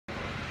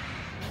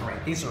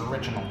These are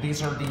original.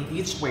 These are the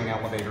East Wing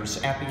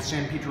elevators at the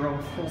San Pedro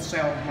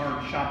Wholesale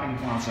Mart shopping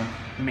plaza,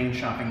 the main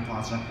shopping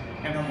plaza.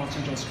 And in Los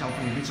Angeles,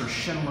 California, these are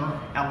Schindler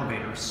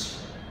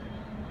elevators.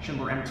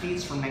 Schindler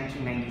MTs from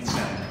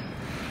 1997.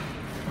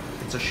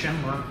 It's a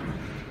Schindler.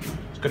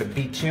 Let's go to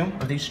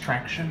B2. Are these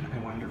traction? I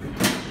wonder.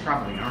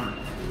 Probably aren't.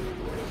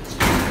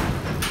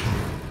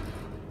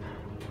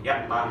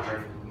 Yep, bottom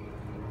drive.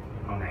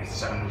 Oh, nice.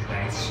 7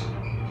 nice.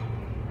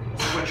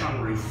 Switch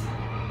on roof.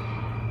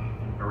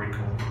 Very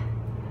cool.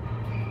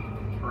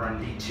 We're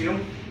on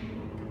B2.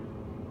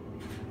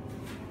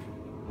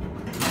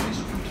 These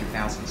are from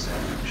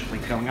 2007, actually.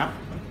 Going up.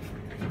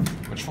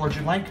 Which floor would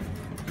you like?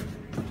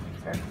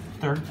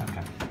 Third?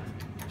 Okay.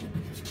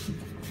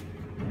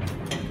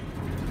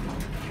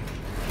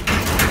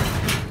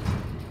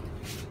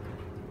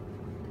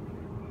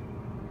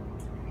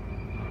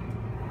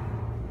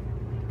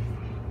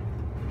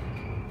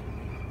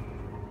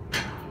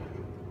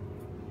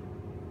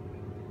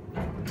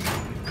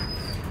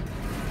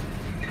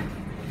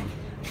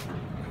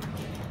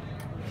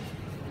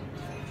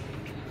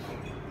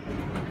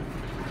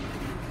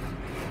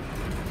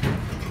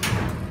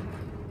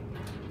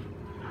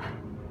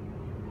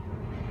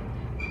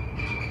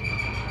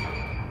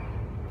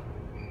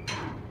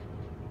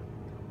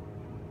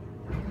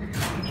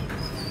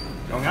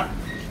 Going up.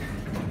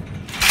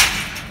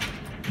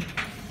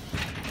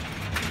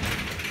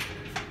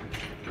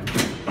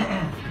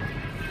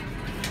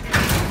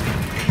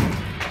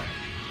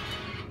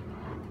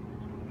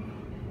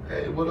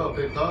 Hey, what up,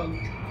 big dog?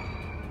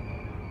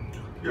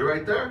 You're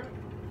right there?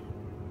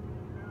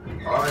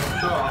 Alright,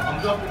 so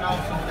I'm jumping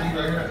out some things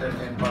right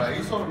here in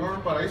Paraíso,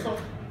 remember Paraíso?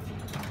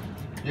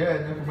 Yeah,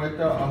 and then right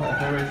there,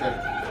 they're right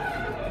there.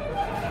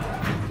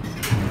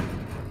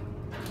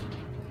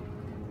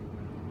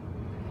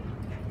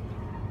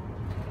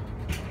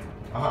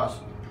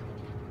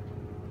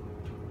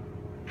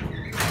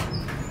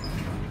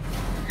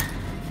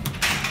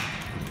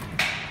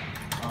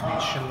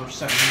 Schindler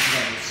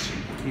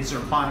 700. These are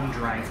bottom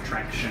drive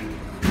traction.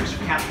 There's a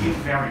cap view,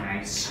 very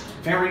nice.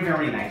 Very,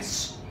 very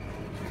nice.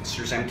 Next,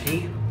 here's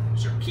MT.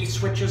 These are key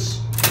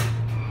switches.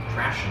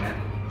 Trashing it.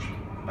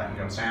 Button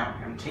goes out,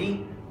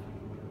 MT.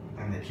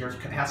 And then here's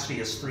capacity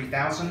is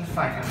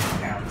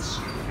 3,500 pounds.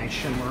 Nice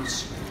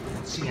Schindlers.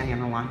 CI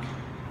analog.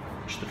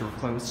 Push the door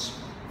close.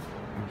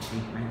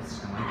 MT,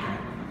 nice, I like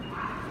that.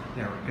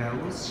 There it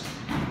goes.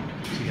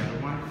 The other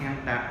one,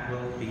 and that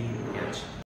will be it.